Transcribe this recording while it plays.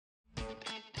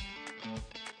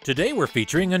Today we're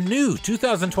featuring a new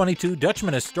 2022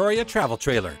 Dutchmen Astoria travel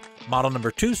trailer, model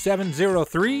number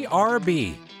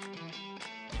 2703RB.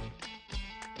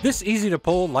 This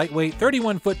easy-to-pull, lightweight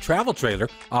 31-foot travel trailer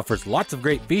offers lots of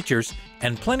great features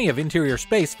and plenty of interior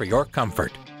space for your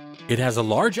comfort. It has a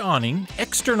large awning,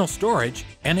 external storage,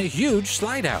 and a huge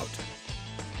slide-out.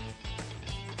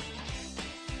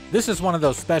 This is one of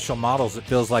those special models that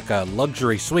feels like a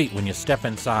luxury suite when you step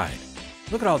inside.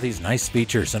 Look at all these nice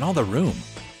features and all the room.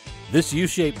 This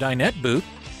U-shaped dinette booth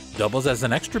doubles as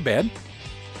an extra bed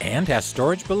and has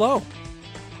storage below.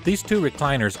 These two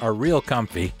recliners are real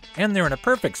comfy, and they're in a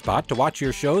perfect spot to watch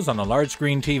your shows on a large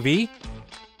screen TV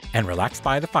and relax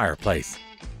by the fireplace.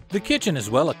 The kitchen is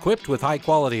well equipped with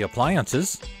high-quality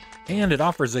appliances, and it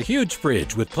offers a huge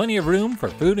fridge with plenty of room for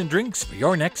food and drinks for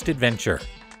your next adventure.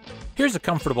 Here's a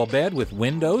comfortable bed with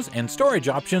windows and storage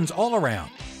options all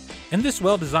around. And this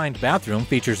well-designed bathroom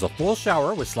features a full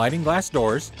shower with sliding glass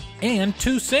doors and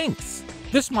 2 sinks.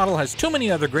 This model has too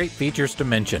many other great features to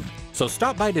mention, so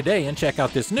stop by today and check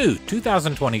out this new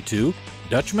 2022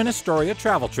 Dutchmen Astoria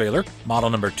travel trailer, model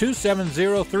number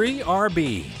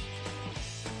 2703RB.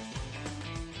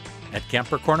 At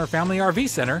Camper Corner Family RV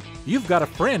Center, you've got a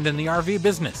friend in the RV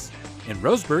business in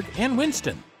Roseburg and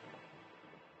Winston.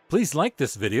 Please like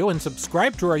this video and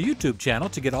subscribe to our YouTube channel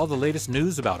to get all the latest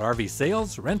news about RV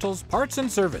sales, rentals, parts,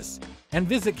 and service. And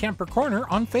visit Camper Corner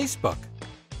on Facebook.